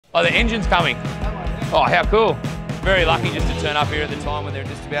Oh, the engine's coming. Oh, how cool. Very lucky just to turn up here at the time when they're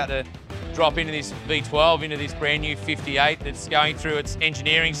just about to drop into this V12, into this brand new 58 that's going through its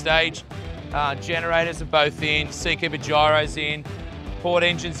engineering stage. Generators are both in, Seakeeper gyros in, port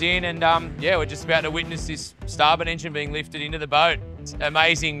engines in, and yeah, we're just about to witness this starboard engine being lifted into the boat. It's an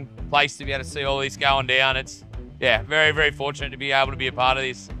amazing place to be able to see all this going down. It's, yeah, very, very fortunate to be able to be a part of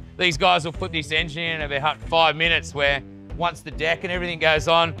this. These guys will put this engine in about 5 minutes, where once the deck and everything goes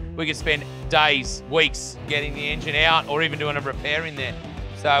on, we could spend days, weeks getting the engine out or even doing a repair in there.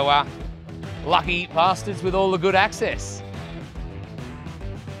 So lucky bastards with all the good access.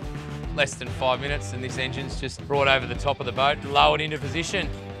 Less than 5 minutes and this engine's just brought over the top of the boat and lowered into position.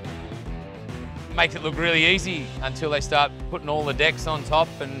 Makes it look really easy until they start putting all the decks on top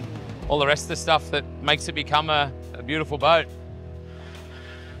and all the rest of the stuff that makes it become a beautiful boat.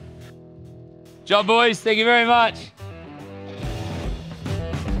 Job, boys. Thank you very much.